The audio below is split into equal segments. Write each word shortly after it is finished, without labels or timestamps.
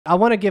I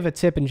want to give a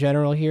tip in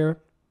general here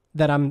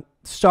that I'm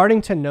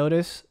starting to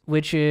notice,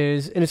 which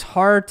is, and it's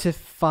hard to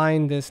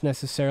find this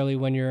necessarily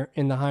when you're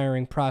in the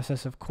hiring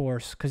process, of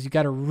course, because you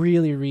got to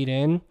really read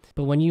in.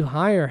 But when you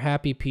hire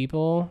happy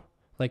people,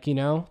 like, you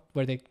know,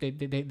 where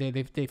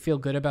they feel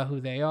good about who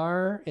they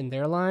are in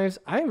their lives,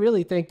 I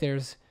really think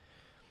there's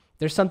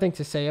something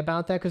to say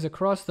about that, because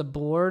across the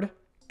board,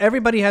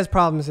 everybody has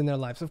problems in their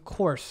lives, of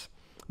course.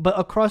 But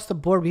across the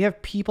board, we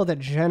have people that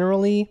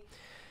generally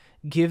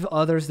give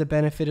others the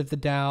benefit of the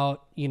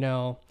doubt, you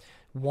know,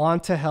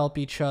 want to help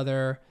each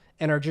other,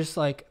 and are just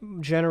like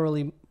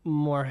generally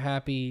more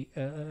happy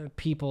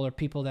people, or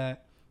people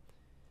that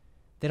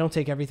they don't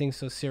take everything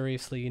so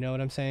seriously. You know what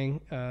I'm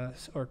saying?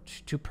 Or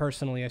too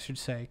personally, I should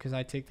say, because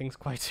I take things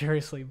quite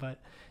seriously, but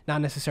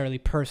not necessarily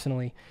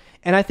personally.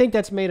 And I think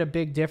that's made a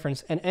big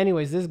difference. And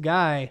anyways, this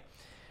guy,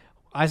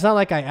 it's not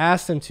like I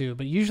asked him to,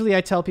 but usually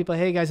I tell people,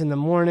 hey guys, in the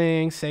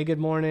morning, say good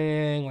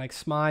morning, like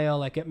smile,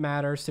 like it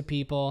matters to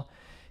people.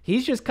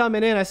 He's just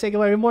coming in. I say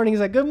good morning. He's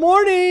like, good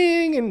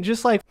morning. And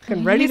just like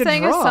ready to draw. He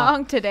sang a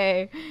song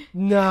today.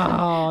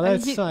 No,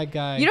 that's not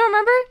guy. You don't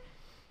remember?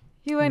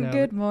 He went, No.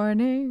 good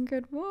morning,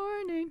 good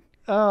morning.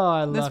 Oh,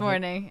 I love This it.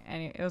 morning.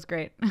 And it was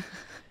great.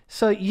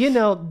 So, you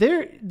know,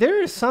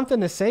 there is something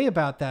to say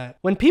about that.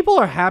 When people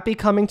are happy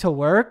coming to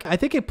work, I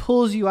think it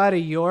pulls you out of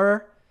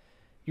your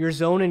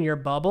zone and your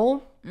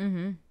bubble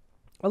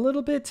a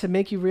little bit, to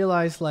make you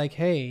realize, like,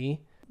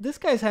 hey, this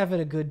guy's having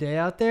a good day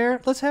out there.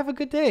 Let's have a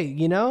good day,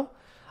 you know?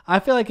 I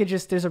feel like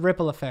there's a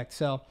ripple effect.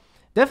 So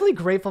definitely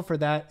grateful for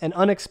that. An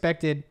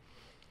unexpected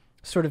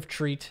sort of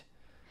treat.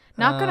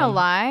 Not gonna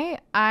lie,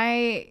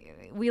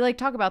 we like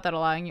talk about that a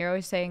lot, and you're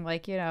always saying,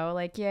 like, you know,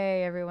 like,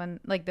 yay, everyone,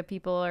 like, the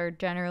people are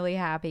generally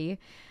happy.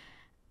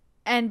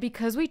 And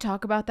because we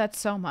talk about that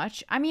so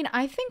much, I mean,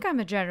 I think I'm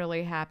a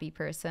generally happy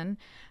person.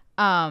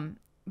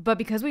 But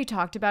because we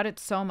talked about it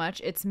so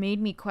much, it's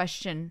made me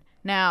question.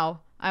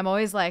 Now I'm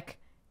always like,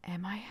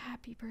 am I a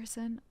happy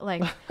person?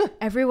 Like,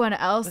 everyone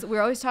else,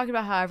 we're always talking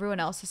about how everyone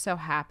else is so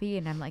happy,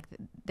 and I'm like,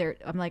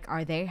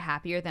 are they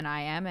happier than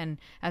I am? And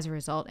as a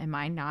result, am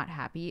I not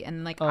happy?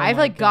 And like, I've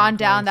like gone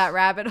down that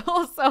rabbit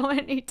hole so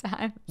many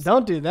times.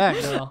 Don't do that,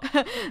 girl.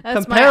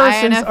 That's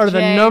Comparisons my are the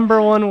INFJ.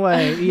 number one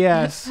way.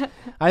 Yes.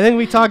 I think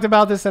we talked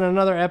about this in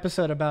another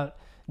episode about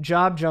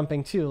job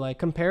jumping too. Like,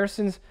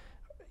 comparisons,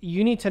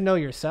 you need to know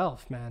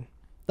yourself, man.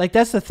 Like,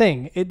 that's the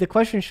thing. The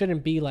question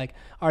shouldn't be like,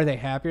 are they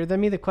happier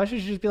than me? The question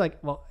should just be like,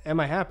 well, am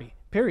I happy?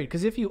 Period.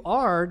 Because if you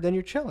are, then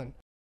you're chilling.